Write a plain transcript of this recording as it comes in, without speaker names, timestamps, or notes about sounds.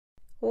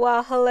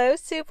Well, hello,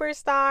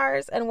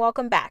 superstars, and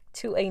welcome back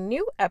to a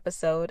new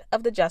episode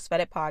of the Just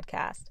Vet It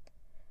podcast.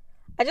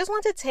 I just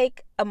want to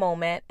take a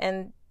moment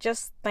and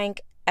just thank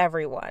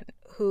everyone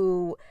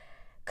who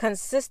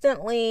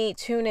consistently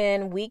tune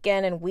in week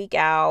in and week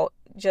out,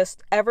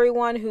 just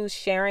everyone who's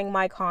sharing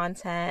my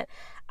content.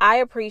 I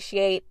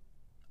appreciate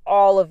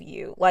all of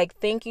you.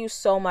 Thank you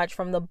so much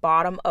from the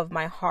bottom of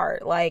my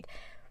heart.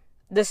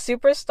 The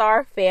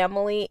superstar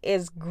family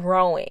is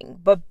growing,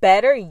 but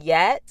better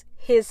yet,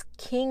 his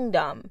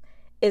kingdom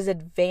is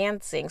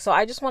advancing. So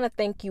I just want to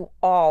thank you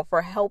all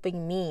for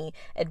helping me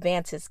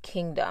advance his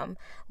kingdom.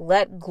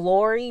 Let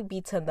glory be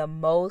to the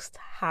Most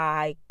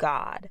High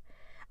God.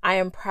 I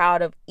am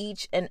proud of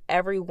each and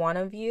every one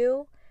of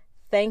you.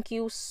 Thank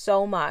you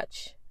so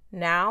much.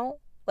 Now,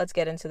 let's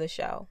get into the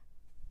show.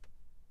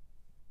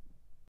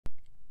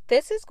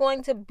 This is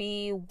going to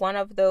be one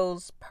of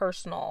those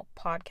personal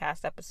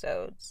podcast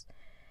episodes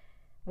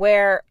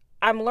where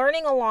I'm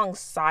learning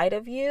alongside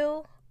of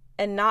you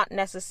and not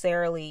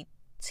necessarily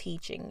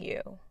teaching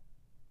you.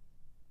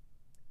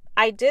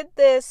 I did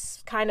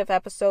this kind of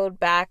episode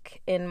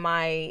back in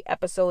my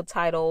episode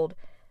titled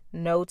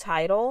No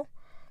Title.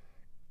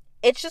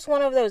 It's just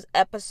one of those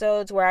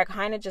episodes where I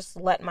kind of just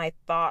let my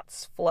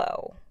thoughts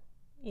flow,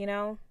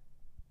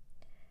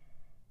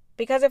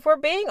 Because if we're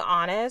being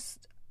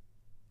honest,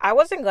 I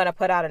wasn't going to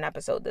put out an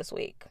episode this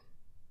week.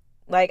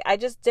 I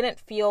just didn't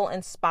feel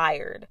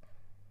inspired.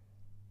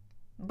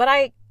 But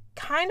I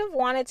kind of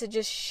wanted to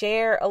just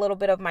share a little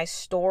bit of my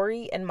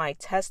story and my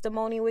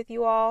testimony with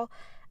you all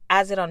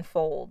as it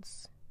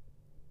unfolds.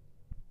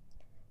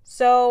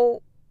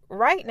 So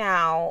right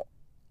now,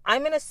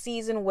 I'm in a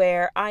season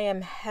where I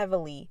am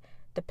heavily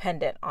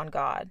dependent on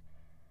God.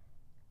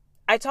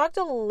 I talked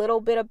a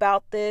little bit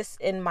about this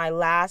in my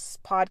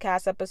last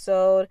podcast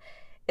episode.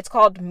 It's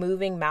called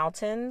Moving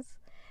Mountains.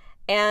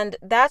 And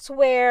that's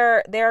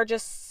where there are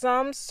just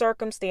some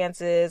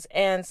circumstances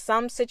and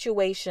some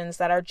situations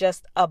that are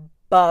just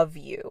above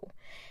you.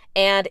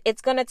 And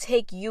it's going to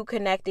take you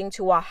connecting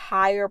to a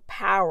higher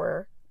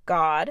power,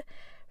 God,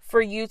 for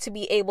you to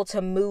be able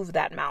to move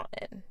that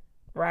mountain,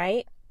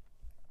 right?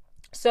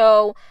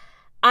 So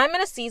I'm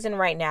in a season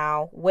right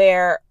now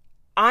where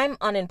I'm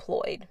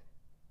unemployed.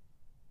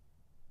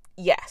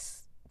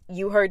 Yes,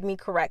 you heard me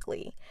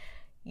correctly.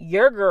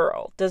 Your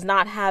girl does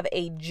not have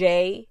a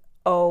job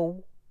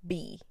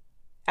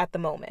at the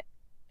moment.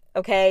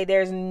 Okay,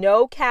 there's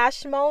no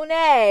cash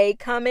money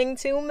coming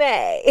to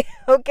me.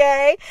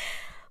 Okay,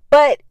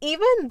 but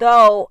even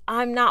though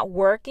I'm not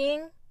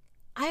working,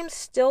 I'm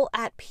still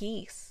at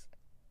peace.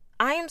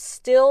 I am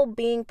still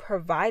being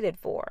provided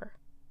for.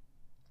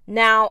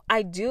 Now,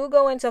 I do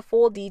go into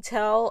full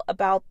detail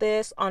about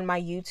this on my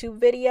YouTube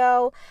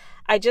video.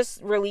 I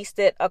just released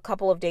it a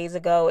couple of days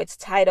ago. It's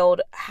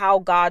titled How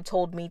God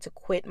Told Me to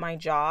Quit My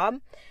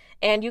Job.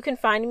 And you can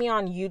find me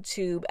on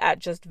YouTube at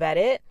Just Vet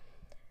It.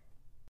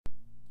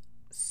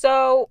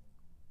 So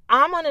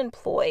I'm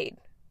unemployed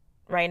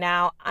right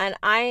now, and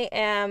I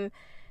am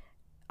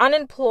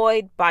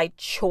unemployed by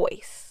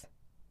choice.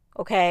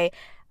 Okay.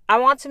 I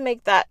want to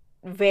make that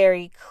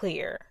very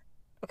clear.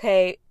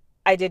 Okay.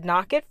 I did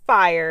not get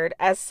fired,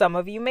 as some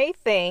of you may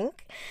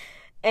think.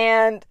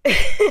 And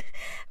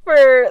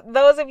for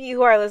those of you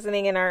who are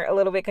listening and are a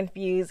little bit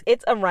confused,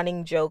 it's a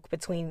running joke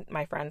between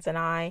my friends and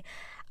I.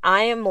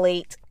 I am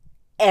late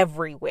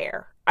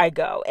everywhere I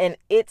go, and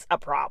it's a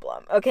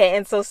problem. Okay.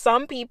 And so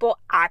some people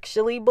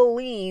actually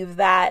believe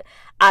that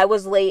I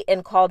was late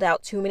and called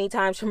out too many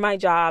times for my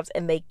jobs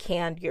and they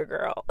canned your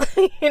girl,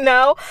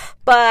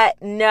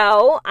 but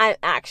no, I'm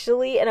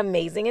actually an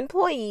amazing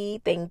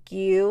employee. Thank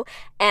you.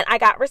 And I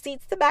got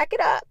receipts to back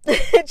it up.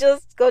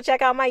 Just go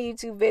check out my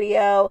YouTube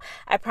video.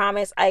 I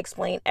promise I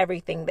explain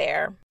everything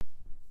there.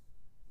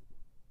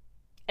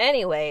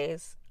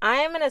 Anyways, I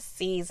am in a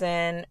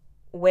season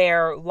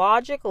where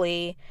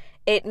logically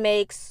it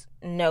makes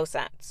no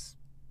sense.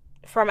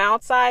 From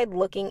outside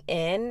looking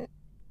in,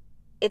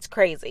 it's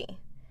crazy.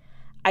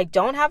 I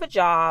don't have a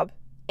job,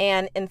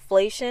 and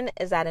inflation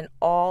is at an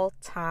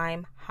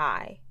all-time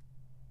high.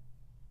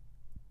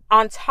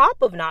 On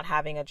top of not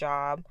having a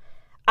job,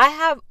 I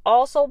have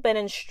also been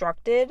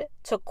instructed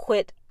to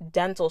quit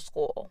dental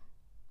school.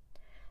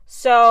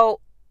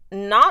 So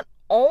not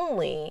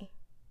only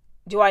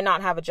do I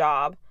not have a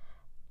job,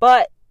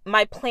 but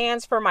my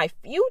plans for my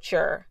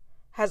future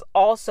has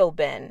also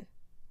been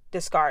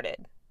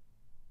discarded.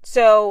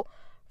 So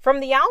from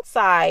the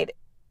outside,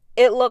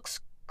 it looks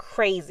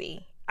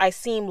crazy. I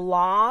seem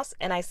lost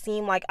and I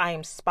seem like I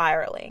am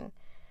spiraling.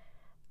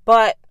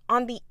 But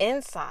on the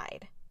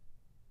inside,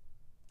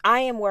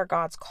 I am where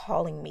God's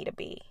calling me to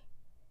be.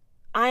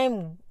 I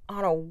am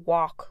on a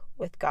walk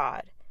with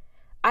God.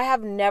 I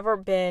have never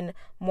been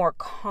more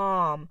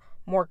calm,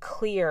 more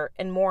clear,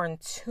 and more in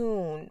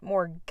tune,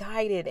 more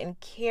guided and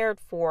cared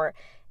for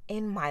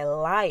in my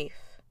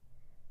life.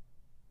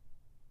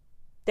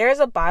 There's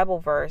a Bible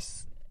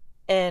verse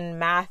in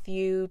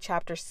Matthew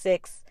chapter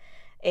 6.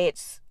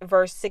 It's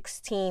verse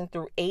 16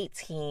 through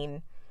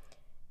 18.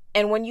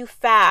 And when you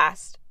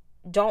fast,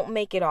 don't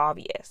make it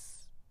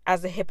obvious.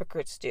 as the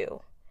hypocrites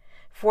do,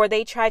 for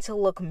they try to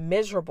look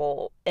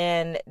miserable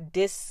and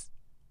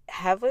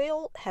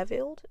disheveled.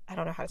 I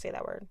don't know how to say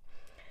that word.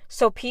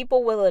 So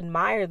people will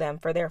admire them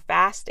for their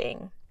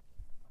fasting.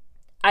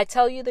 I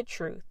tell you the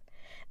truth,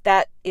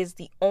 that is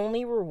the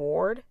only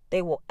reward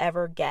they will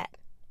ever get.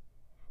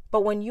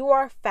 But when you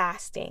are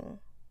fasting,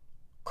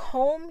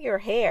 comb your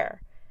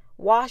hair,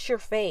 wash your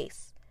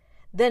face,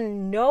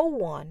 then no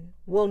one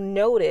will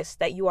notice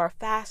that you are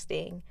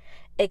fasting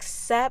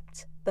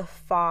except the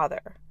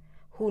Father,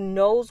 who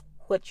knows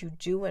what you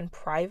do in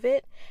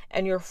private,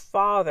 and your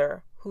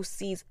Father, who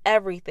sees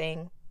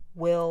everything,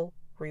 will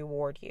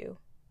reward you.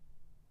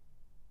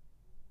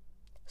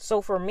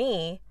 So for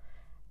me,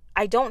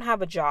 I don't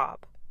have a job.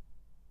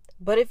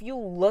 But if you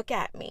look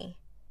at me,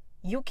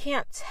 you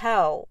can't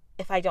tell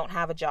if I don't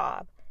have a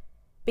job,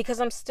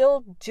 because I'm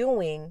still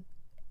doing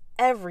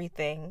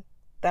everything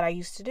that I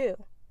used to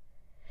do.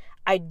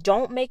 I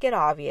don't make it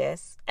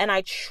obvious, and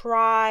I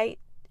try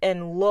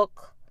and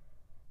look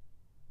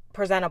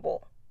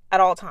presentable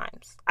at all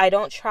times. I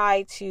don't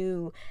try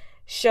to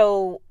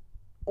show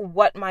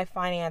what my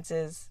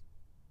finances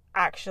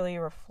actually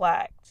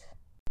reflect.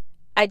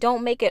 I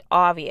don't make it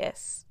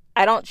obvious.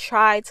 I don't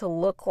try to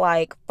look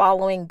like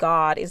following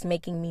God is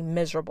making me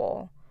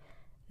miserable.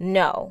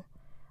 No,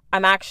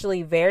 I'm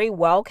actually very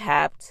well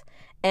kept,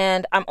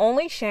 and I'm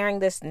only sharing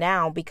this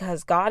now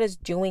because God is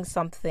doing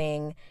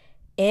something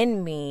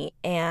in me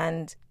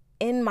and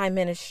in my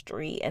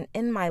ministry and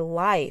in my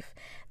life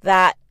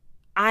that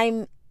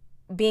I'm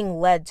being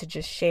led to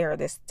just share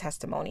this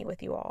testimony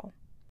with you all.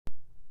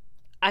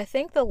 I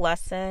think the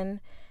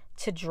lesson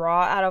to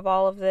draw out of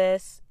all of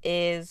this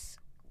is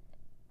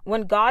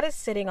when God is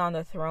sitting on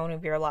the throne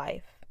of your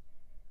life,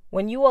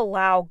 when you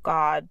allow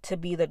God to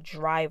be the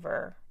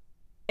driver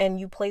and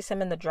you place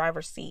him in the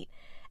driver's seat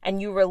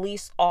and you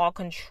release all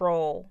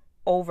control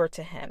over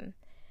to him,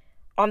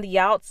 on the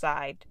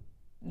outside,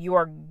 you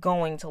are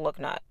going to look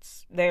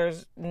nuts.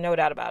 There's no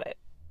doubt about it.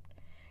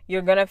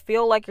 You're going to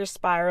feel like you're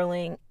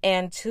spiraling,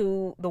 and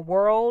to the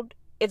world,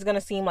 it's going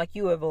to seem like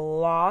you have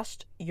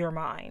lost your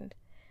mind.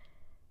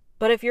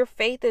 But if your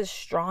faith is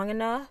strong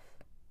enough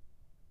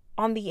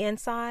on the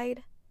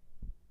inside,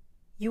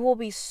 you will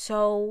be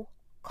so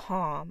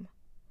calm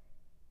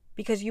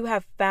because you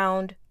have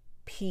found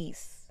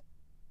peace.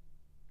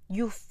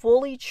 You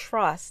fully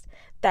trust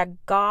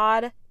that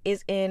God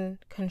is in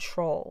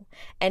control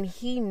and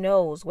he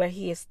knows where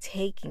he is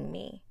taking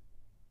me.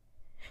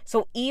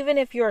 So even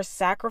if you're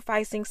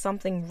sacrificing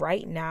something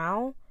right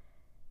now,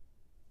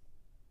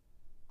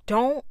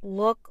 don't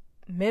look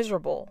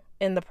miserable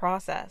in the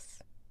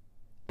process.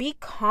 Be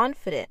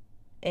confident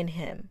in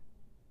him.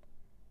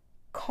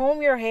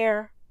 Comb your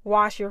hair,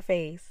 wash your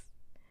face,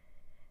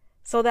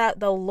 so that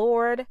the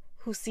Lord,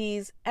 who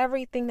sees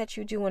everything that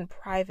you do in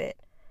private,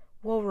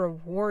 will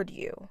reward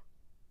you.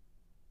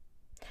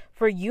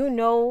 For you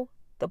know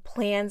the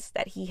plans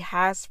that he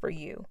has for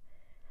you.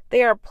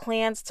 They are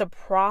plans to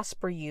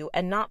prosper you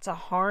and not to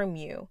harm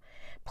you.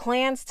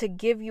 Plans to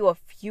give you a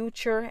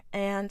future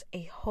and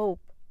a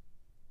hope.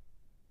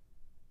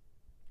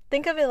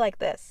 Think of it like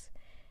this.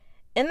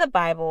 In the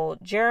Bible,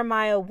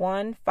 Jeremiah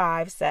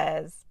 1:5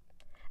 says,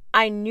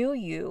 I knew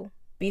you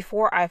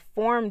before I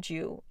formed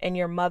you in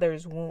your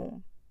mother's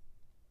womb.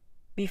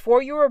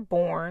 Before you were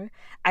born,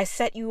 I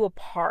set you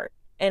apart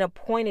and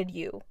appointed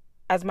you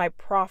as my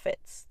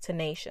prophets to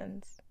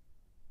nations.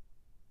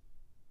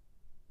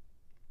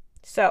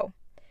 So,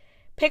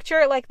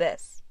 picture it like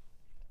this.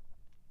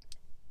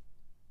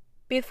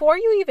 Before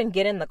you even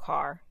get in the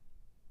car,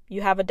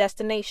 you have a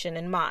destination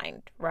in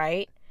mind,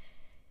 right?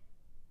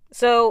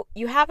 So,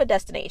 you have a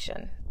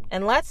destination,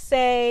 and let's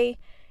say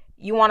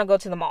you want to go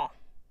to the mall,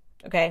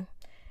 okay?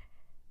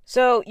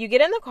 So, you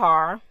get in the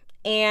car,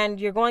 and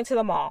you're going to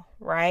the mall,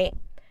 right?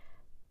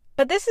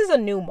 But this is a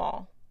new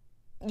mall.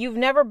 You've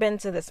never been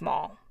to this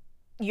mall.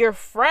 Your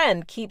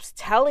friend keeps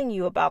telling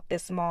you about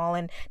this mall,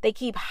 and they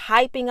keep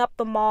hyping up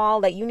the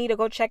mall that you need to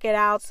go check it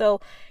out.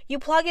 So you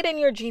plug it in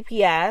your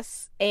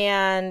GPS,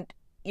 and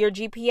your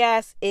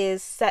GPS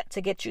is set to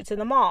get you to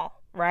the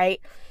mall,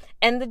 right?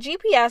 And the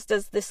GPS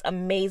does this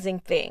amazing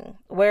thing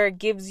where it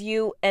gives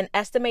you an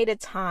estimated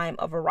time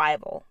of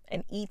arrival,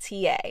 an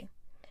ETA.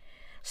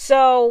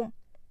 So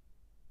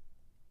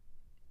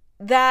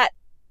that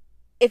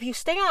if you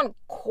stay on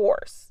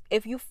course,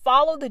 if you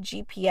follow the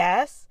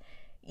GPS,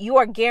 you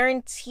are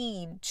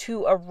guaranteed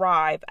to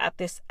arrive at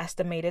this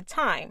estimated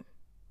time,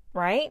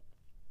 right?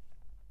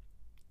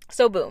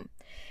 So boom,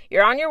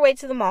 you're on your way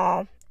to the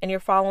mall and you're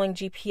following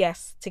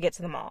GPS to get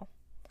to the mall.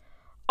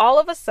 All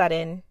of a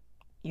sudden,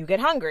 you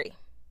get hungry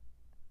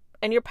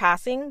and you're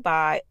passing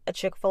by a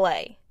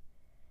Chick-fil-A.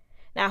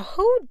 Now,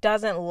 who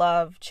doesn't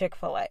love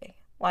Chick-fil-A?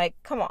 Like,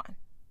 come on.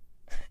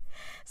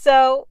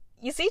 So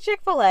you see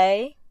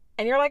Chick-fil-A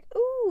and you're like,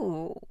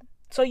 ooh.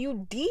 So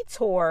you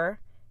detour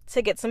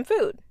to get some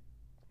food.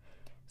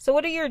 So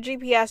what do your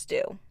GPS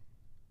do?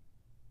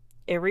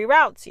 It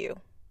reroutes you,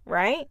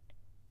 right?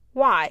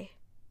 Why?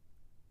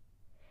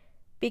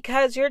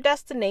 Because your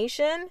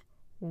destination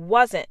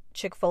wasn't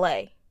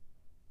Chick-fil-A.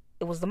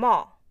 It was the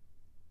mall.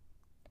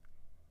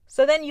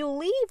 So then you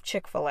leave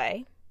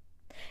Chick-fil-A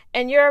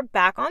and you're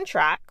back on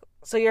track.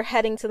 So you're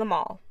heading to the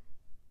mall.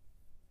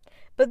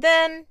 But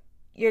then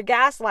your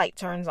gas light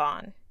turns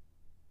on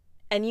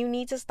and you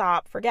need to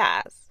stop for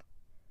gas.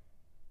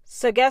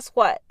 So guess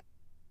what?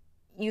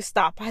 You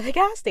stop by the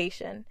gas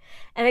station.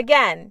 And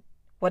again,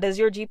 what does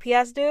your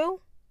GPS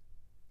do?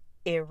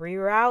 It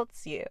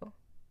reroutes you.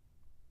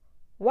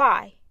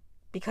 Why?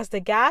 Because the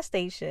gas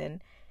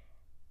station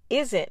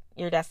isn't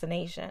your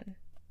destination.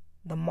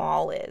 The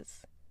mall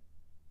is.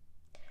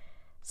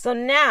 So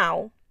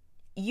now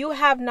you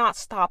have not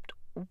stopped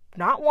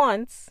not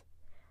once,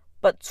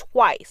 but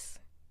twice.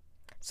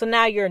 So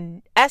now your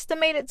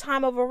estimated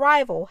time of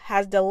arrival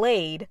has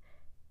delayed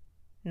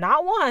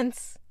not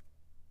once,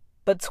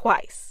 but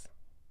twice.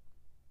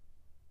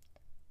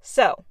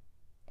 So,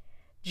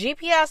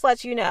 GPS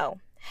lets you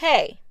know,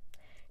 hey,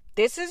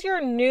 this is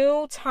your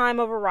new time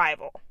of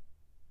arrival,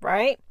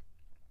 right?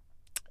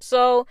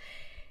 So,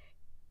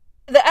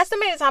 the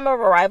estimated time of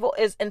arrival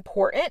is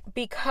important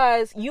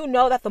because you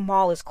know that the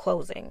mall is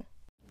closing.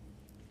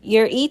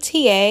 Your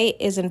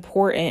ETA is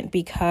important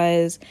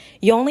because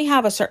you only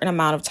have a certain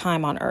amount of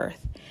time on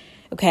Earth,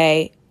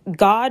 okay?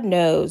 God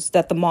knows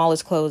that the mall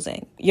is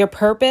closing. Your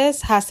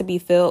purpose has to be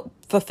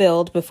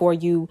fulfilled before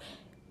you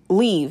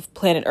leave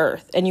planet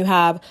Earth, and you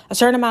have a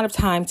certain amount of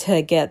time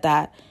to get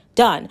that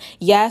done.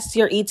 Yes,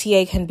 your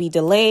ETA can be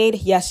delayed.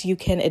 Yes, you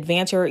can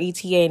advance your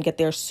ETA and get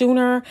there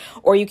sooner,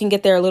 or you can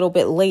get there a little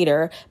bit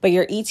later. But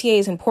your ETA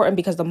is important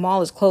because the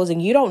mall is closing.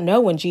 You don't know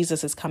when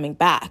Jesus is coming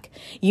back.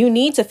 You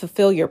need to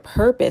fulfill your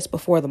purpose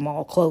before the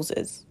mall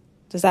closes.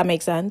 Does that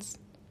make sense?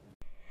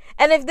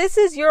 And if this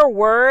is your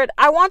word,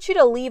 I want you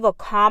to leave a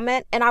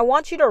comment and I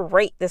want you to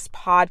rate this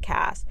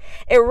podcast.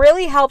 It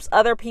really helps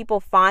other people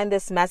find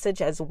this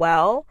message as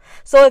well.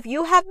 So if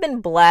you have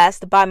been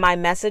blessed by my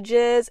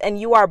messages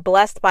and you are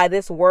blessed by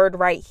this word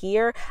right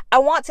here, I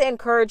want to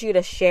encourage you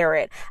to share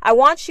it. I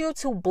want you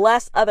to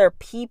bless other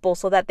people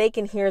so that they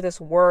can hear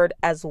this word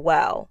as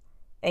well.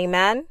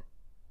 Amen?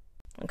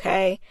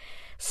 Okay.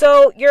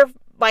 So you're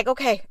like,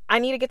 okay, I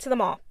need to get to the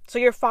mall. So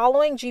you're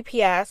following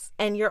GPS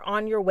and you're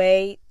on your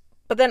way.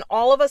 But then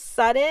all of a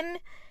sudden,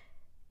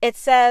 it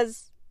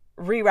says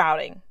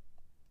rerouting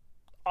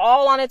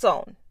all on its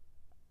own.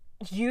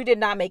 You did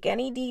not make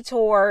any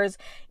detours.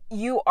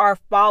 You are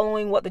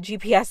following what the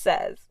GPS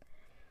says.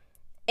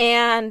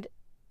 And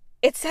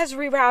it says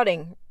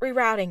rerouting,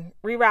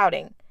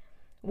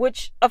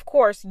 which, of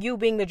course, you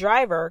being the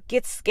driver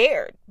gets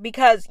scared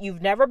because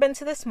you've never been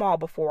to this mall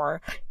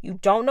before. You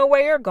don't know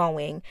where you're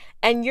going.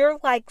 And you're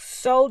like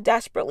so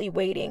desperately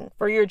waiting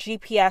for your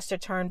GPS to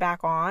turn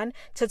back on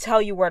to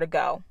tell you where to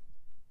go.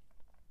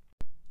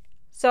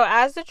 So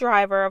as the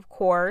driver, of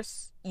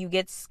course, you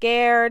get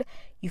scared.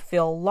 You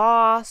feel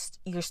lost.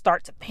 You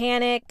start to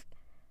panic.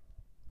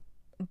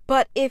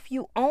 But if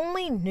you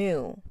only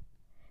knew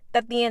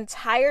that the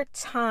entire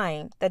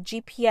time that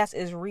GPS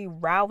is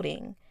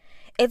rerouting,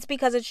 it's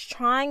because it's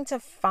trying to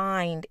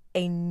find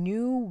a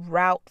new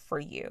route for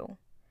you.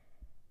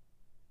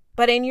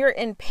 But in your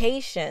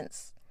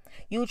impatience,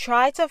 you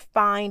try to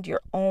find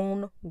your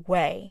own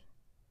way.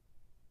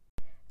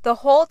 The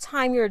whole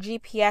time your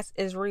GPS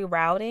is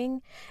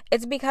rerouting,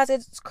 it's because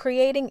it's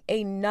creating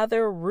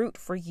another route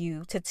for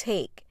you to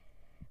take.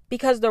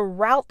 Because the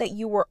route that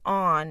you were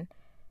on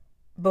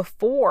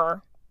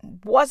before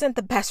wasn't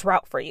the best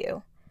route for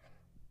you.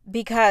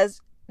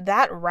 Because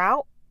that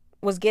route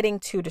was getting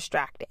too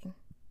distracting.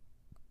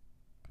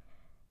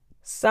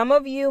 Some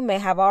of you may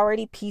have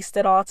already pieced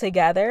it all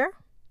together,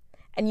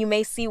 and you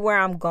may see where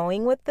I'm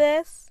going with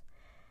this.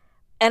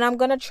 And I'm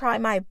going to try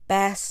my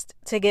best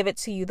to give it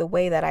to you the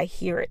way that I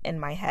hear it in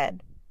my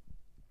head.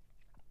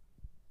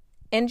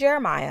 In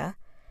Jeremiah,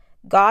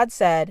 God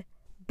said,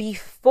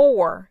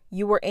 "Before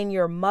you were in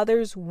your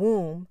mother's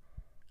womb,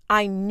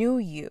 I knew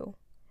you,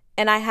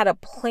 and I had a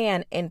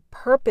plan and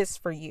purpose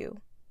for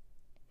you."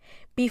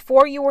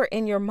 Before you were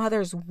in your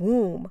mother's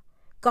womb,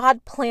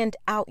 God planned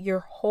out your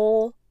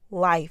whole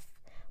life,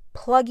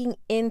 plugging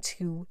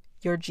into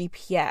your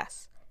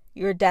GPS,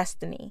 your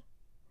destiny.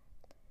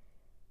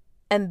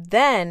 And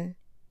then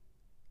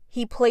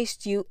he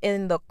placed you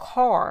in the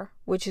car,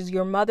 which is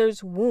your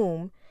mother's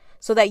womb,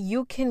 so that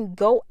you can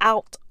go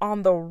out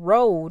on the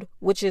road,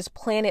 which is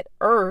planet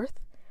Earth.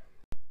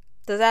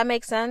 Does that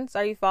make sense?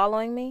 Are you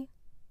following me?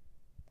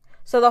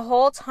 So the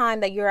whole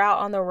time that you're out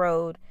on the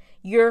road,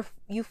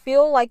 you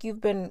feel like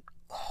you've been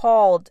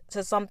called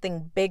to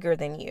something bigger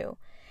than you.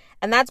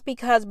 And that's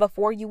because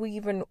before you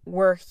even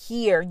were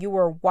here, you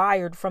were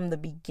wired from the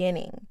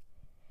beginning.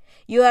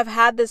 You have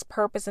had this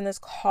purpose and this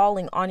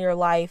calling on your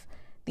life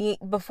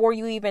before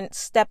you even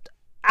stepped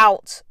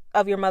out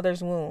of your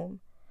mother's womb.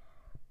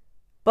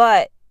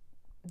 But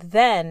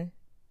then,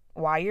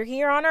 while you're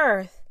here on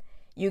earth,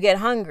 you get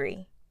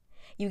hungry.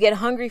 You get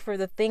hungry for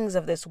the things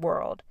of this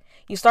world.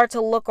 You start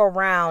to look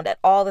around at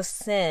all the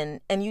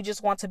sin and you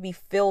just want to be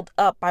filled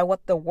up by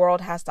what the world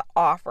has to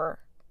offer.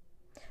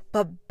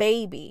 But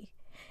baby,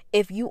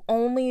 if you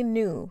only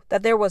knew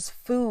that there was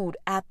food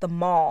at the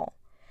mall,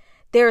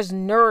 there's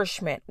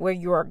nourishment where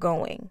you are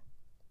going.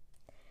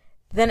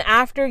 Then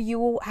after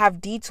you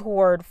have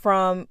detoured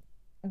from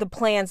the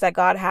plans that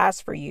God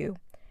has for you,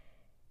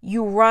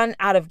 you run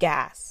out of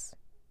gas,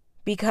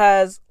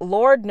 because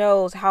Lord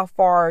knows how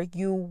far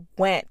you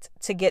went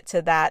to get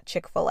to that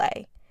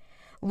Chick-fil-A.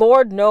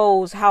 Lord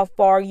knows how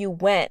far you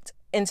went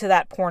into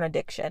that porn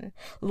addiction.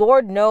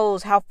 Lord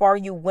knows how far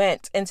you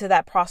went into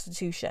that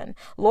prostitution.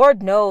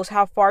 Lord knows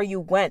how far you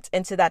went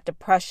into that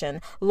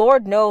depression.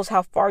 Lord knows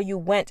how far you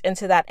went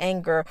into that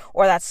anger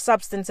or that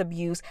substance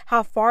abuse.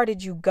 How far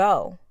did you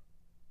go?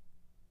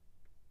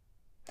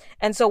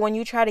 And so when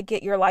you try to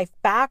get your life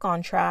back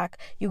on track,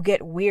 you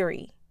get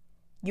weary.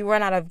 You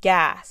run out of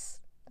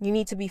gas. You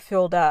need to be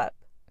filled up.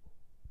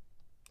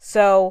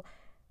 So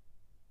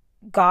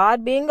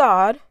God being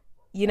God,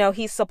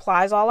 he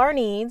supplies all our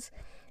needs,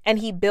 and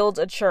he builds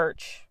a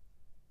church,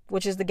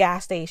 which is the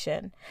gas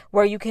station,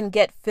 where you can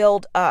get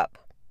filled up.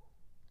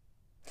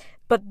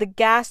 But the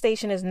gas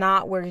station is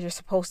not where you're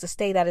supposed to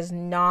stay. That is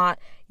not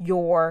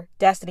your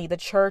destiny. The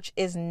church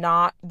is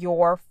not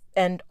your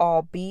end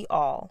all be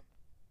all.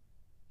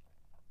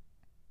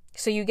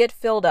 So you get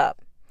filled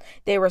up.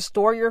 They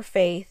restore your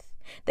faith.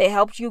 They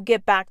help you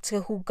get back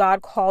to who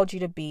God called you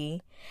to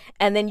be.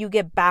 And then you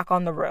get back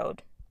on the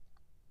road.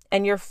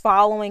 And you're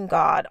following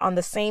God on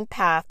the same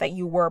path that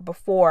you were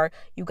before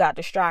you got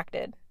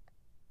distracted.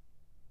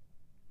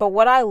 But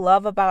what I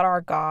love about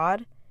our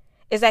God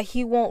is that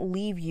he won't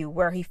leave you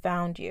where he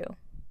found you.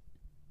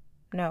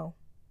 No.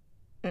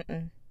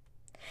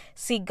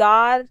 See,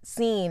 God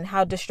seen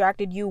how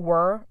distracted you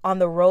were on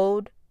the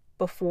road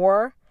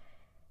before,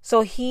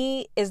 so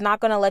he is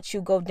not going to let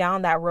you go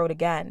down that road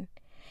again.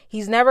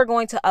 He's never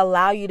going to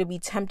allow you to be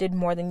tempted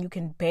more than you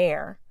can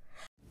bear.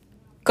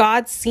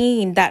 God's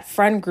seen that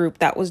friend group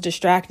that was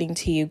distracting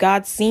to you.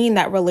 God's seen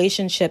that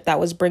relationship that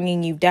was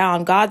bringing you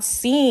down. God's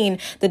seen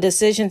the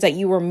decisions that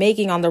you were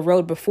making on the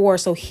road before,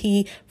 so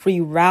he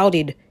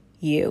rerouted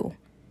you.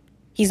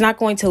 He's not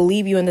going to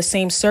leave you in the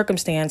same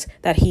circumstance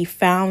that he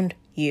found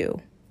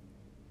you.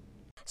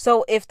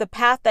 So if the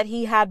path that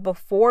he had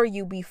before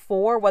you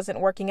before wasn't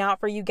working out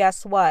for you,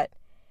 guess what?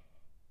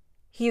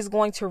 He's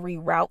going to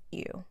reroute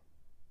you.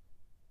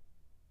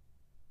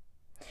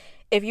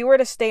 If you were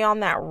to stay on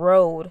that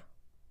road,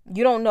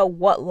 you don't know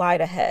what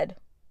lied ahead.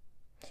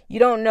 You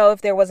don't know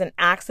if there was an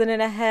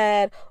accident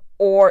ahead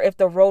or if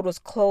the road was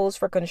closed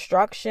for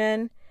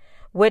construction,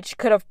 which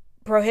could have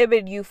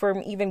prohibited you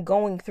from even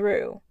going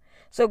through.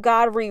 So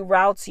God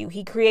reroutes you.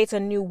 He creates a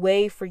new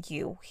way for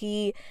you.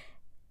 He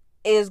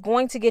is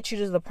going to get you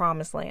to the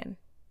promised land,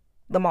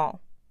 the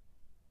mall.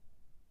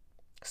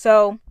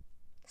 So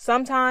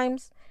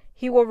sometimes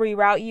he will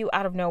reroute you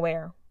out of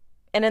nowhere.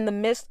 And in the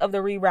midst of the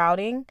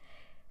rerouting,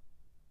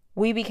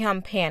 we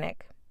become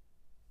panic.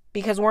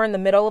 Because we're in the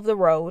middle of the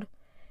road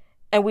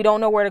and we don't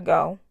know where to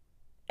go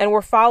and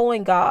we're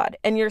following God.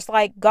 And you're just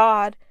like,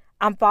 God,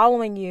 I'm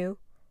following you.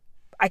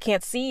 I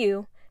can't see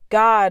you.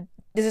 God,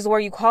 this is where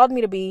you called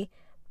me to be,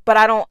 but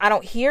I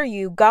don't hear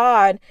you.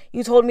 God,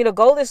 you told me to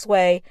go this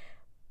way,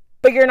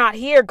 but you're not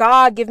here.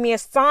 God, give me a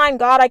sign.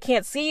 God, I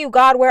can't see you.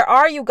 God, where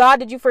are you? God,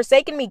 did you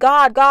forsaken me?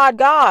 God.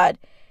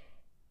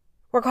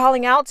 We're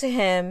calling out to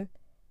him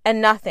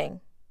and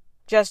nothing,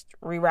 just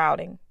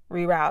rerouting.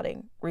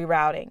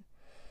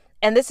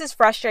 And this is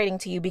frustrating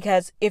to you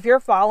because if you're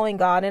following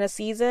God in a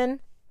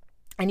season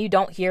and you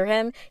don't hear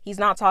him, he's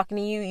not talking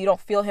to you, you don't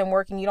feel him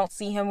working, you don't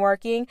see him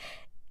working,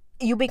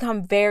 you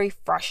become very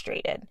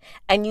frustrated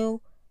and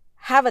you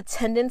have a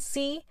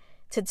tendency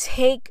to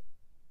take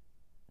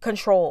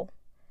control.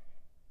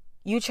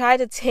 You try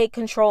to take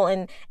control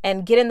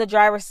and get in the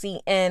driver's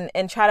seat and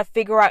try to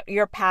figure out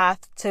your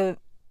path to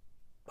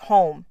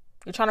home.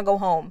 You're trying to go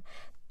home,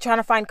 trying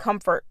to find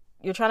comfort.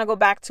 You're trying to go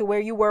back to where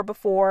you were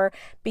before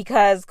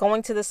because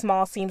going to the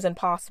mall seems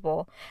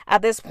impossible.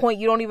 At this point,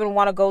 you don't even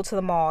want to go to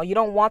the mall. You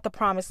don't want the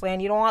promised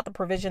land. You don't want the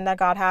provision that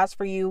God has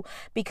for you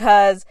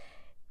because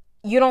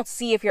you don't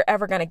see if you're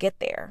ever going to get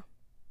there.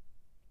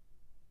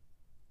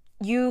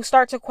 You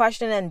start to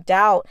question and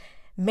doubt,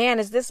 man,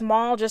 is this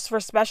mall just for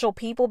special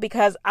people?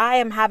 Because I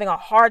am having a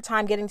hard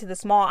time getting to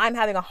this mall. I'm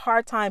having a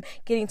hard time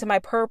getting to my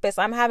purpose.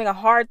 I'm having a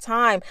hard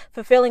time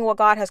fulfilling what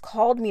God has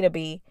called me to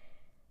be.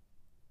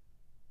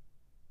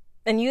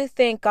 And you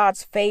think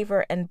God's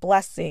favor and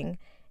blessing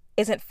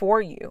isn't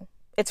for you.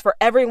 It's for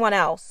everyone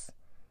else.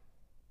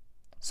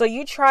 So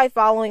you try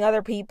following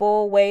other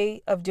people's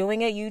way of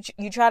doing it.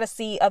 You try to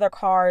see other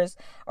cars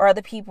or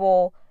other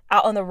people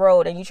out on the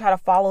road and you try to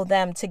follow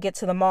them to get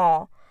to the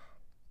mall.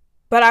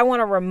 But I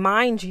want to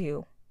remind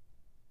you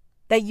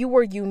that you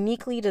were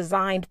uniquely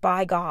designed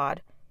by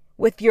God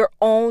with your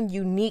own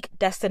unique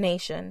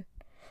destination.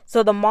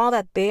 So the mall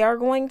that they are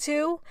going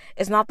to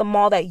is not the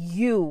mall that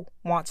you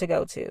want to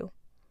go to.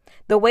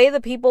 The way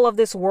the people of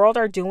this world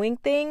are doing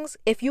things,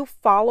 if you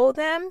follow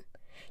them,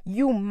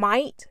 you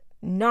might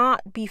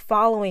not be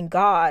following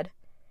God.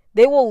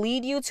 They will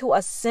lead you to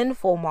a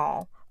sinful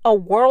mall, a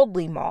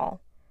worldly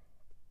mall.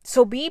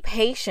 So be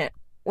patient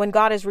when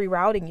God is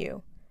rerouting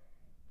you.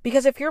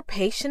 Because if you're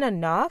patient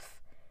enough,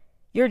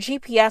 your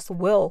GPS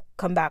will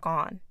come back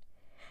on.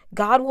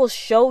 God will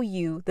show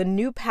you the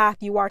new path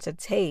you are to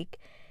take.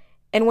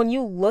 And when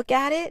you look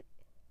at it,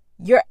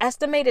 your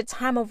estimated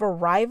time of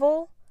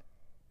arrival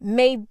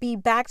may be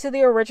back to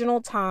the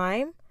original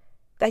time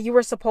that you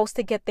were supposed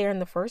to get there in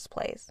the first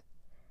place.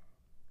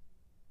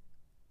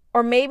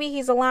 Or maybe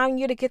he's allowing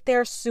you to get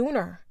there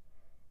sooner.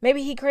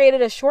 Maybe he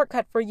created a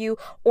shortcut for you,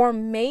 or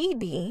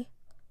maybe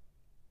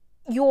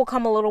you will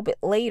come a little bit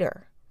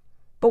later.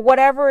 But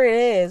whatever it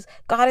is,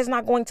 God is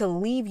not going to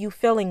leave you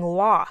feeling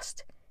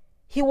lost.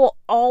 He will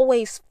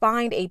always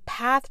find a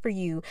path for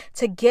you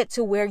to get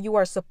to where you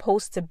are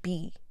supposed to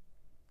be.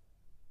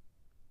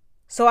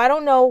 So I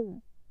don't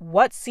know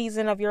what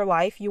season of your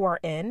life you are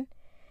in.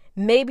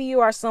 Maybe you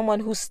are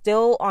someone who's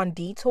still on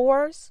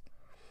detours.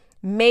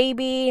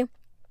 Maybe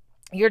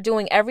you're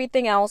doing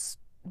everything else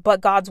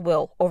but God's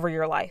will over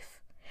your life.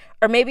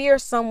 Or maybe you're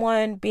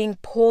someone being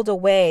pulled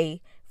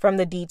away from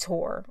the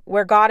detour,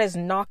 where God is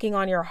knocking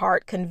on your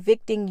heart,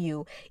 convicting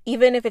you,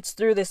 even if it's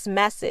through this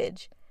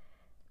message.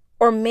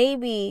 Or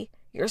maybe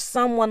you're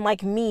someone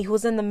like me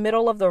who's in the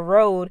middle of the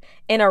road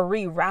in a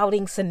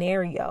rerouting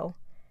scenario,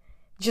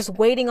 just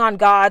waiting on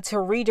God to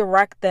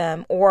redirect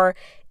them. Or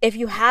if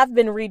you have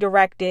been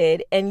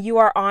redirected and you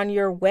are on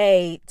your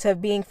way to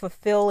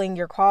fulfilling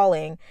your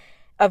calling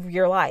of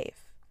your life.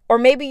 Or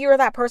maybe you're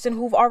that person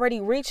who've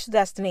already reached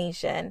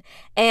destination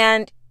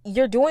and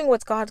you're doing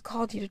what God's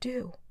called you to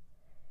do.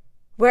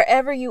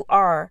 Wherever you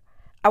are,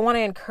 I want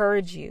to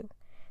encourage you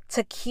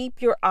to keep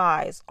your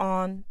eyes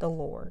on the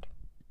Lord.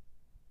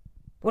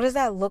 What does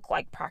that look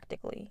like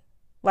practically?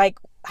 Like,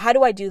 how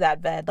do I do that,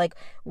 Ved? Like,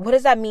 what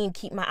does that mean,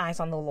 keep my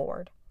eyes on the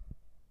Lord?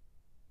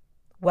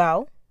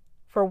 Well,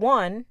 for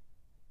one,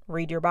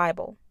 read your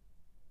Bible.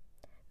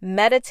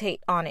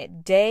 Meditate on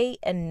it day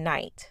and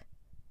night.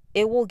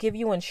 It will give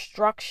you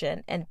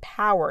instruction and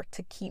power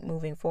to keep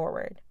moving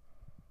forward.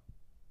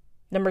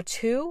 Number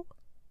 2,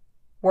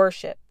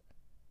 worship.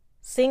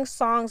 Sing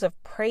songs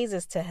of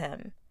praises to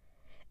Him.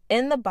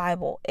 In the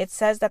Bible, it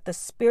says that the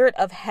spirit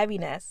of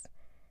heaviness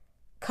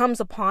comes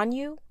upon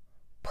you.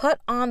 Put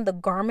on the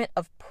garment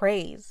of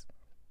praise.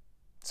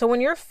 So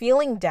when you're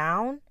feeling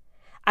down,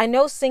 I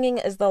know singing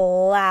is the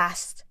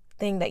last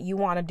thing that you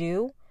want to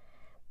do,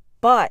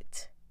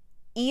 but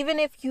even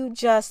if you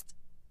just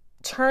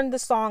turn the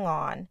song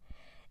on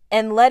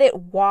and let it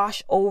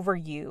wash over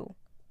you,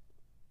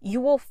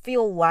 you will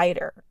feel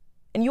lighter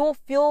and you will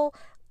feel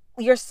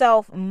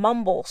yourself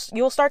mumble.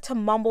 You'll start to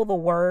mumble the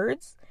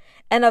words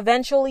and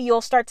eventually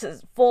you'll start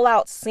to full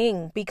out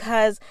sing,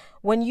 because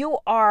when you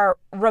are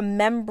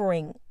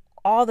remembering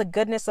all the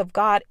goodness of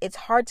God, it's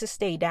hard to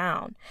stay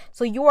down.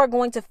 So you are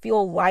going to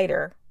feel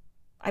lighter.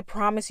 I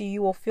promise you,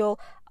 you will feel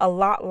a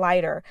lot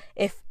lighter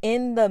if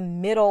in the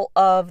middle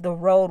of the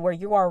road where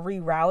you are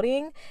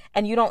rerouting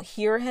and you don't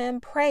hear Him,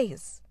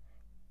 praise.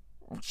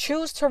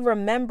 Choose to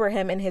remember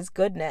Him and His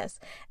goodness,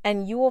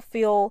 and you will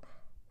feel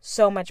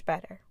so much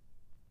better.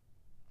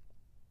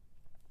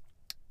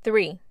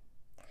 3,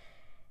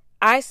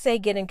 I say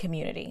get in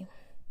community.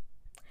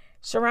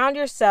 Surround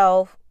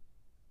yourself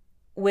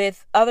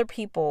with other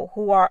people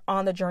who are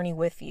on the journey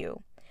with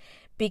you,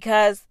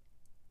 because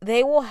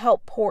they will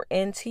help pour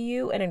into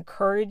you and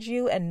encourage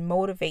you and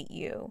motivate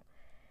you.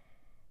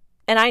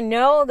 And I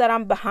know that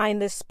I'm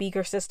behind this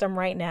speaker system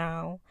right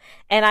now,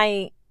 and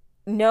I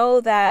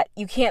know that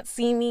you can't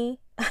see me,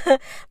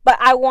 but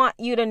I want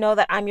you to know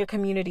that I'm your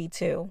community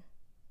too.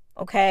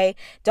 Okay?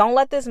 Don't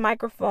let this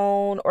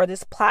microphone or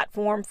this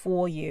platform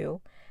fool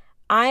you.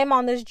 I am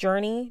on this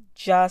journey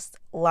just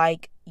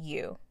like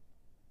you.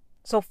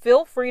 So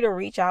feel free to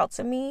reach out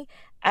to me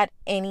at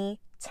any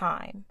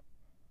time.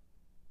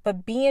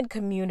 But be in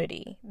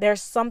community.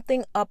 There's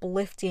something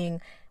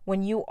uplifting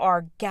when you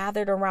are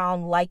gathered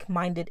around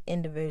like-minded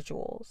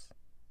individuals.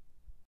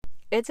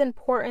 It's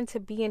important to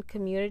be in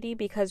community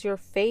because your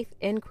faith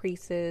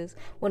increases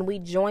when we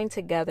join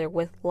together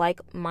with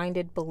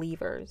like-minded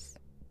believers.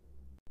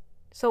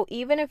 So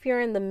even if you're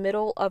in the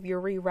middle of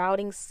your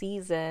rerouting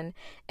season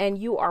and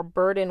you are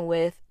burdened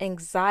with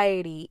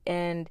anxiety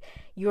and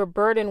you're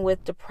burdened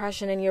with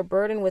depression and you're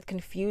burdened with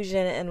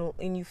confusion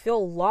and you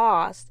feel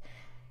lost,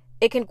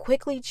 it can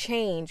quickly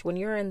change when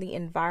you're in the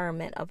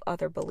environment of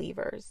other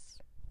believers.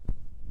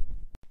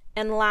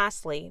 And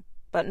lastly,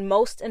 but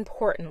most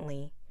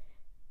importantly,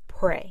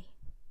 pray.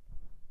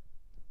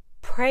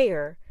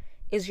 Prayer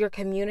is your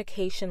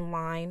communication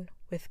line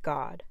with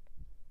God.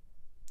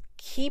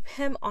 Keep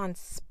Him on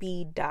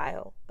speed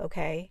dial,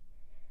 okay?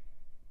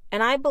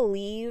 And I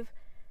believe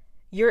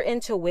your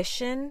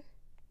intuition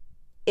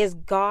is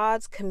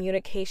God's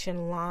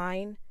communication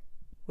line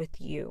with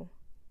you.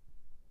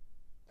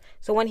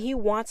 So when He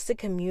wants to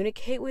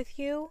communicate with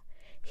you,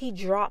 He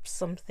drops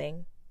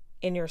something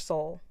in your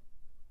soul.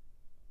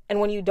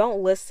 And when you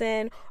don't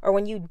listen or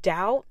when you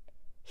doubt,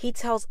 He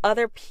tells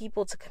other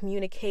people to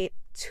communicate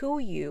to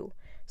you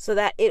so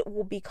that it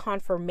will be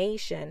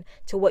confirmation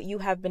to what you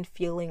have been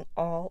feeling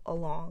all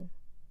along.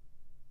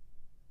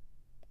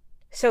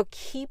 So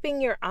keeping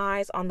your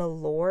eyes on the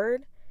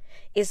Lord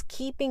is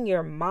keeping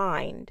your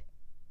mind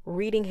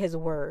reading His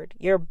word,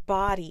 your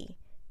body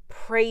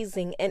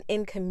praising and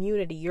in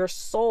community, your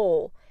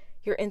soul,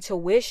 your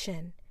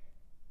intuition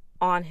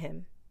on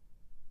him.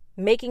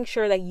 Making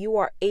sure that you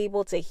are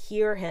able to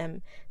hear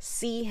him,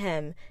 see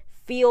him,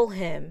 feel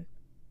him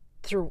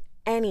through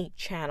any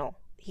channel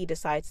he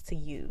decides to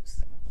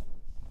use.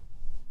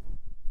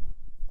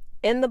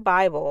 In the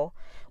Bible,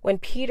 when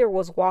Peter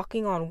was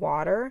walking on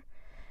water,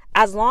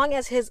 as long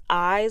as his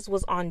eyes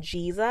was on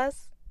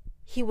Jesus,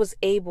 he was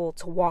able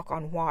to walk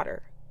on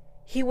water.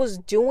 He was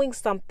doing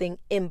something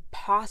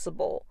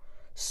impossible,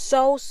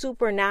 so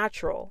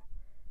supernatural.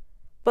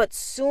 But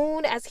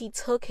soon as he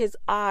took his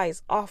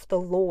eyes off the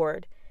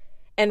Lord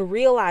and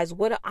realized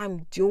what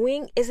I'm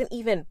doing isn't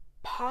even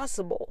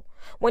possible,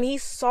 when he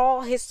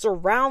saw his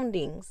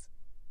surroundings,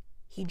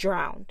 he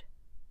drowned.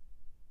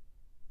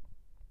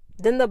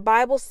 Then the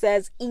Bible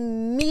says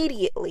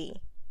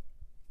immediately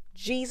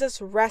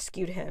Jesus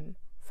rescued him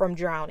from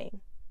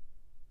drowning,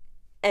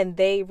 and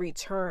they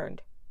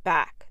returned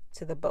back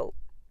to the boat.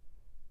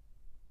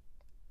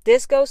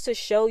 This goes to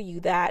show you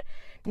that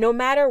no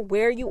matter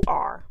where you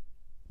are,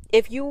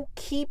 if you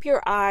keep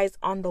your eyes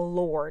on the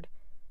Lord,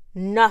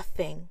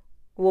 nothing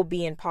will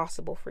be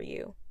impossible for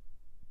you.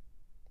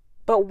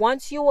 But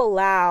once you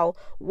allow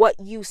what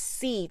you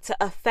see to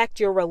affect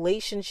your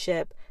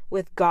relationship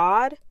with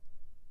God,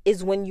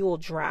 is when you will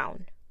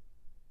drown.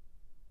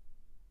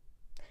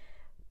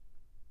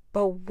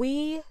 But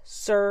we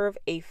serve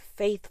a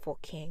faithful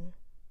King.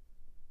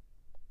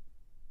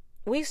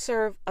 We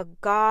serve a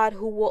God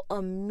who will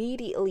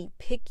immediately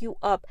pick you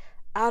up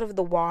out of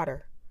the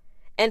water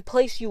and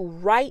place you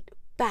right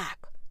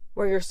back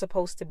where you're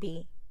supposed to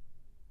be.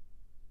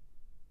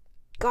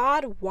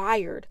 God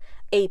wired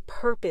a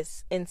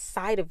purpose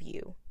inside of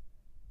you.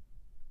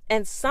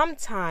 And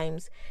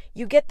sometimes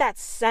you get that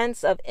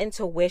sense of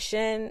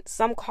intuition.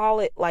 Some call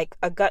it like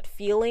a gut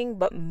feeling,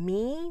 but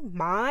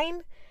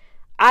mine,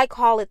 I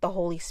call it the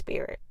Holy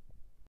Spirit.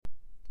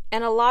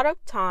 And a lot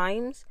of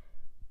times,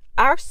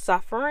 our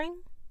suffering,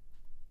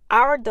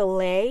 our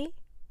delay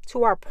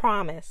to our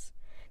promise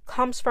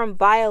comes from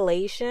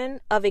violation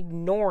of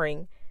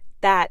ignoring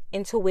that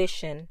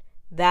intuition,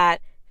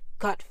 that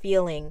gut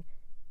feeling,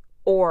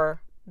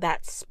 or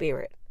that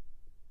spirit.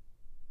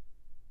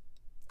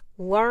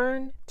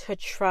 Learn to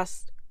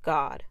trust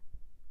God.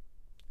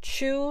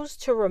 Choose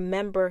to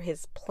remember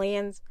his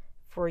plans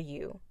for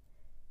you.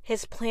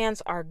 His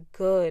plans are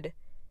good,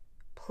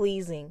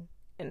 pleasing,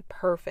 and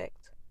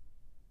perfect.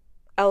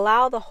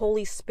 Allow the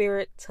Holy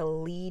Spirit to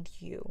lead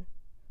you.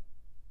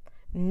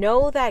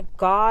 Know that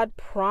God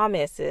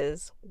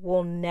promises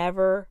will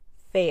never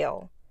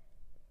fail.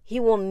 He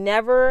will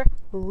never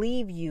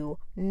leave you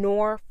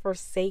nor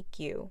forsake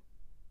you.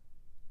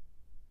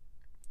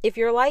 If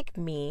you're like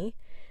me,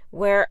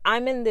 where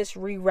I'm in this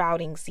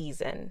rerouting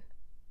season,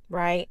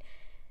 right?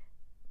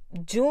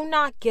 Do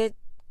not get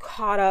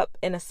caught up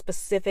in a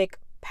specific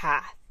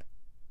path,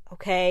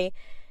 okay?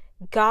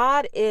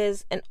 God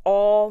is an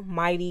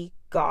almighty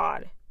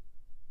God.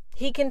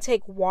 He can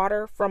take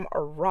water from a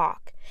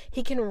rock.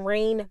 He can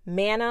rain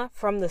manna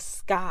from the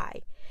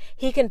sky.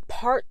 He can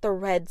part the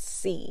Red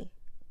Sea.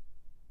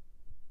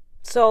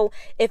 So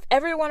if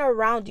everyone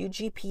around you,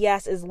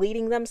 GPS, is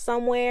leading them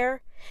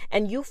somewhere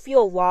and you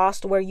feel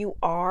lost where you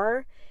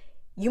are,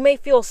 you may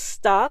feel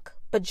stuck,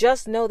 but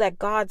just know that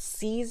God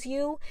sees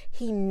you.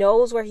 He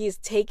knows where he's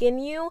taken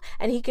you,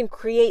 and he can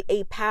create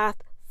a path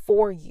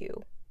for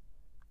you.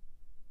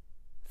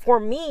 For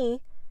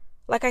me,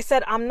 like I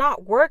said, I'm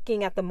not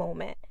working at the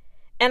moment,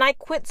 and I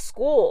quit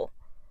school.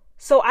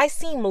 So I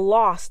seem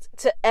lost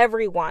to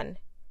everyone.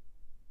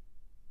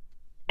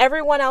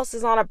 Everyone else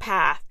is on a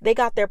path. They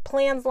got their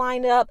plans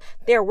lined up.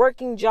 They're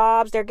working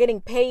jobs. They're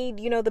getting paid,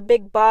 the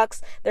big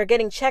bucks. They're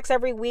getting checks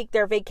every week.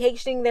 They're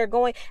vacationing. They're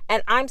going.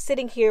 And I'm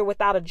sitting here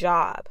without a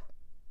job.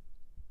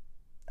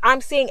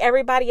 I'm seeing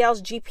everybody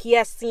else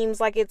GPS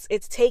seems like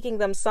it's taking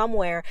them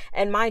somewhere.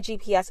 And my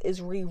GPS is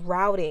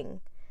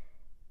rerouting.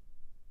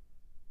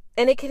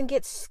 And it can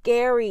get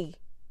scary.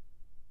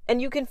 And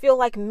you can feel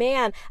like,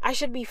 man, I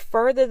should be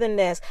further than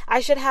this.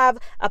 I should have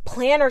a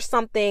plan or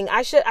something.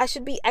 I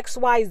should be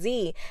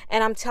XYZ.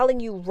 And I'm telling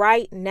you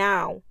right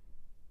now,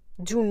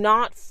 do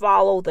not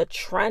follow the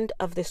trend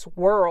of this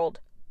world.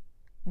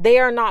 They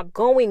are not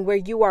going where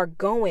you are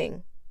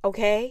going,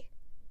 okay?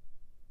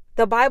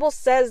 The Bible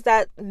says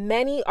that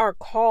many are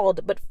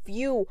called, but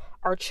few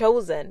are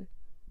chosen.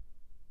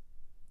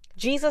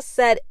 Jesus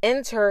said,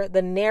 enter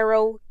the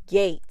narrow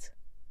gate.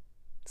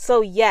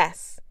 So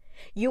yes,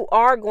 you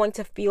are going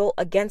to feel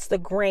against the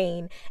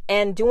grain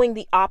and doing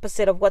the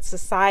opposite of what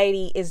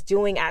society is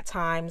doing at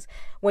times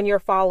when you're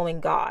following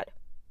God.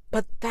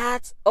 But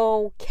that's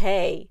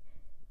okay.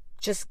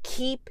 Just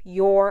keep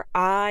your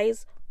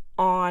eyes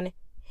on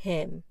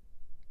him.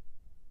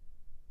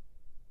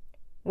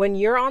 When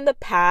you're on the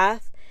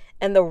path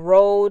and the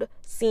road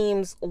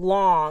seems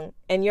long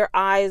and your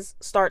eyes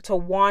start to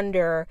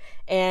wander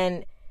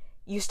and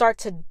you start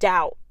to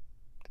doubt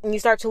and you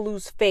start to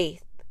lose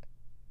faith,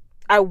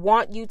 I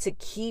want you to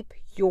keep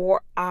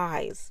your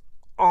eyes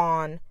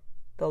on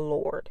the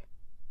Lord.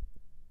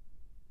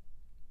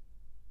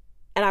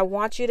 And I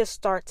want you to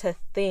start to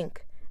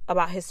think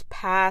about his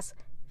past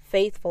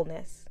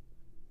faithfulness,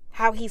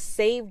 how he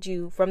saved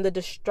you from the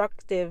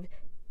destructive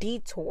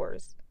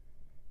detours,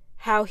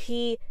 how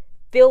he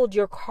filled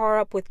your car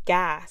up with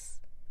gas,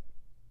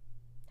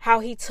 how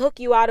he took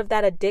you out of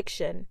that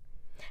addiction,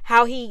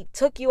 how he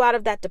took you out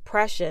of that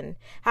depression,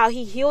 how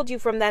he healed you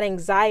from that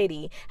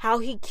anxiety, how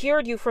he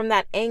cured you from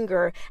that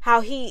anger,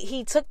 how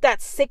he took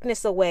that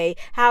sickness away,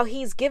 how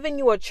he's given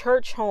you a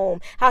church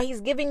home, how he's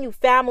given you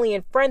family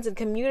and friends and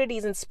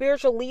communities and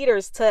spiritual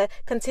leaders to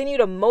continue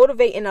to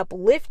motivate and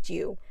uplift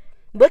you.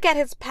 Look at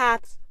his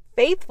past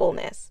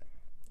faithfulness.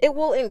 It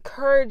will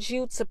encourage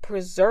you to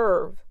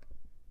preserve.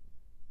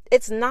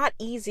 It's not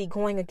easy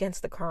going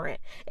against the current.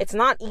 It's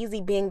not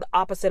easy being the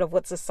opposite of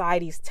what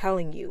society's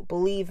telling you.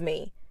 Believe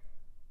me.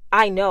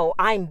 I know.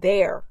 I'm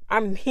there.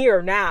 I'm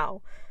here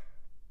now.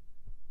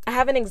 I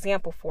have an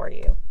example for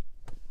you.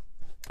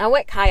 I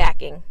went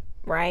kayaking,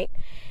 right?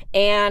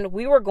 And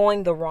we were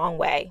going the wrong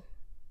way.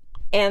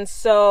 And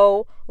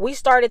so we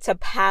started to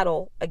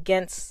paddle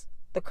against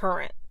the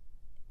current.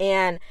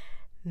 And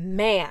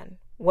man,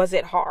 was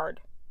it hard.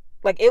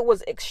 Like, it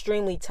was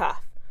extremely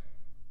tough.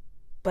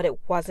 But it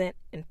wasn't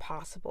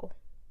impossible.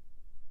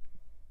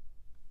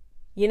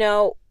 You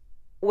know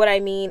what I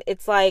mean?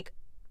 It's like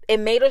it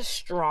made us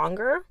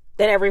stronger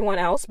than everyone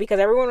else because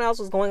everyone else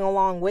was going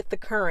along with the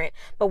current,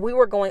 but we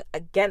were going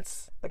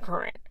against the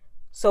current.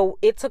 So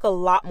it took a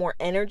lot more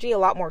energy, a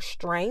lot more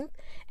strength,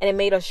 and it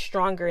made us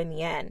stronger in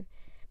the end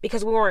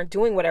because we weren't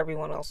doing what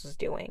everyone else was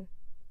doing.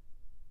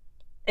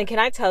 And can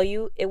I tell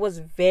you, it was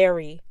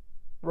very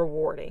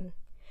rewarding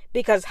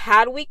because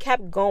had we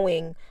kept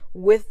going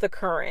with the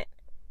current,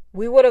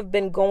 we would have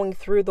been going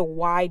through the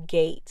wide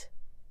gate,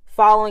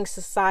 following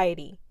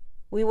society.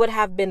 We would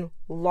have been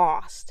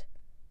lost.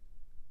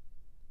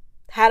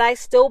 Had I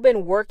still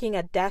been working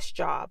a desk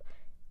job,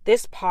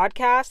 this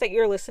podcast that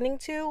you're listening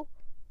to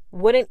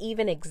wouldn't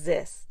even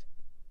exist.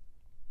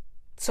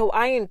 So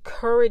I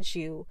encourage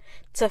you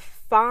to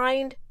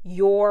find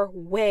your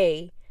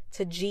way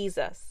to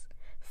Jesus.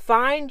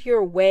 Find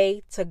your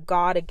way to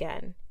God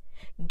again.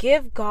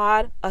 Give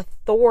God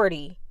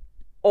authority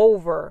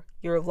over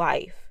your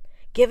life.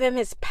 Give him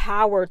his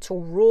power to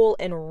rule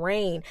and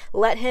reign.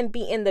 Let him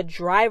be in the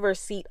driver's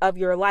seat of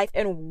your life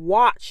and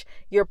watch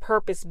your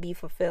purpose be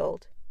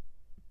fulfilled.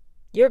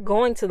 You're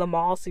going to the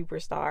mall,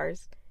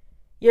 superstars.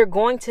 You're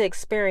going to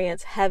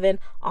experience heaven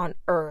on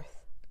earth.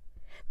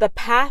 The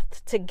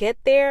path to get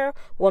there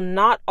will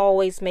not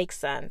always make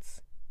sense.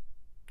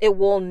 It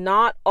will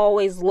not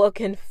always look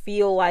and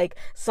feel like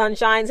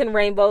sunshines and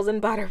rainbows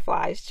and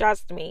butterflies.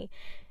 Trust me.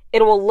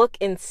 It will look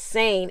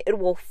insane. It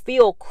will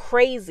feel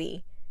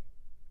crazy.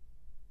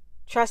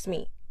 Trust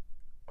me.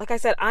 Like I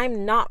said,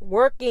 I'm not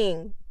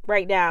working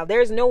right now.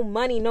 There's no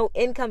money, no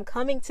income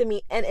coming to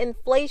me, and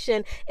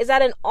inflation is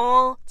at an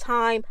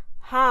all-time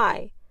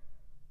high.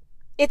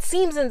 It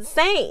seems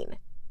insane,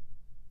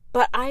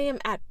 but I am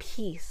at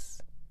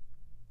peace.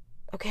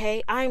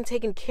 Okay? I am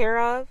taken care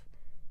of.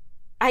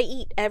 I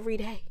eat every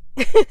day.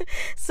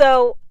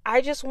 So I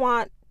just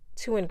want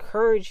to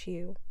encourage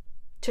you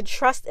to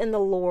trust in the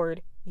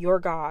Lord, your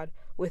God,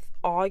 with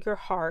all your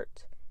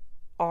heart,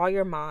 all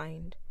your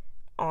mind,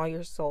 all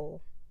your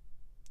soul.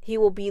 He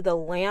will be the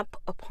lamp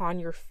upon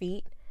your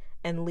feet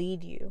and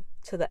lead you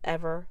to the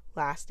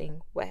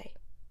everlasting way.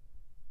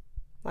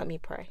 Let me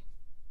pray.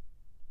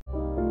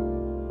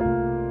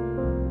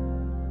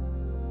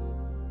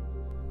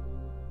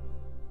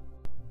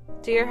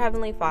 Dear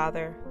Heavenly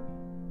Father,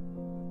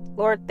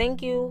 Lord,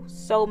 thank you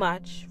so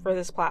much for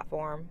this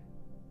platform.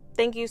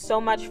 Thank you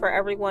so much for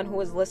everyone who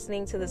is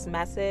listening to this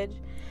message.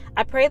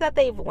 I pray that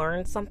they've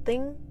learned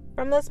something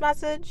from this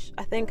message.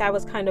 I think I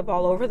was kind of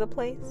all over the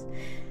place.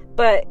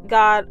 But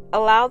God,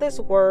 allow this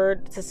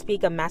word to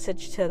speak a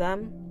message to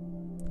them.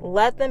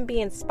 Let them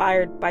be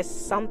inspired by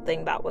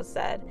something that was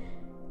said.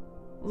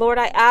 Lord,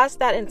 I ask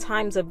that in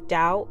times of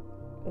doubt,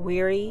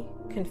 weary,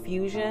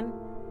 confusion,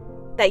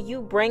 that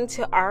you bring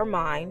to our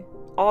mind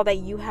all that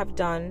you have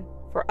done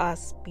for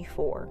us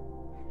before.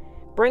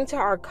 Bring to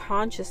our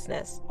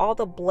consciousness all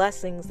the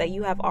blessings that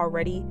you have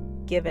already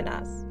given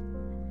us,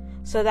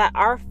 so that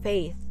our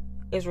faith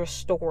is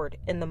restored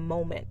in the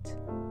moment.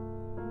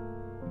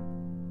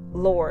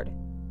 Lord,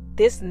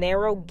 this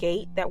narrow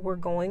gate that we're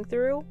going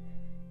through,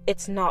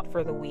 it's not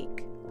for the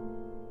weak.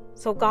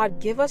 So God,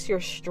 give us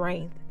your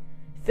strength.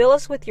 Fill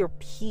us with your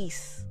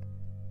peace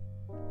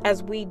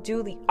as we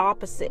do the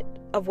opposite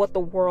of what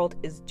the world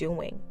is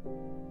doing.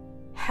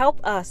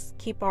 Help us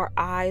keep our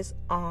eyes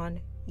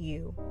on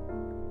you.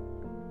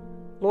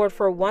 Lord,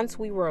 for once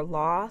we were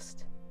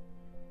lost,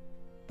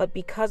 but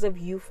because of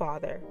you,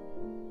 Father,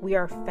 we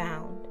are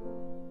found.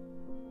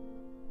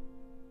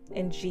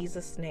 In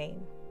Jesus'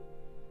 name,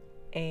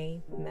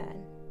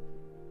 amen.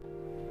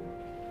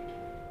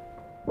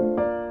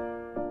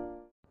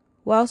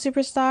 Well,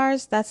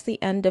 superstars, that's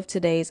the end of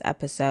today's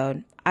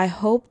episode. I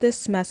hope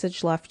this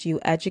message left you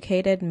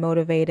educated,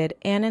 motivated,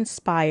 and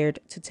inspired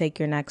to take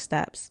your next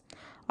steps.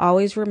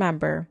 Always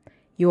remember,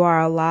 you are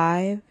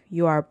alive,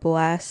 you are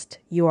blessed,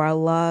 you are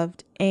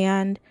loved,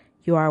 and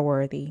You are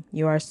worthy.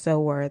 You are so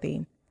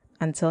worthy.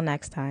 Until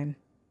next time.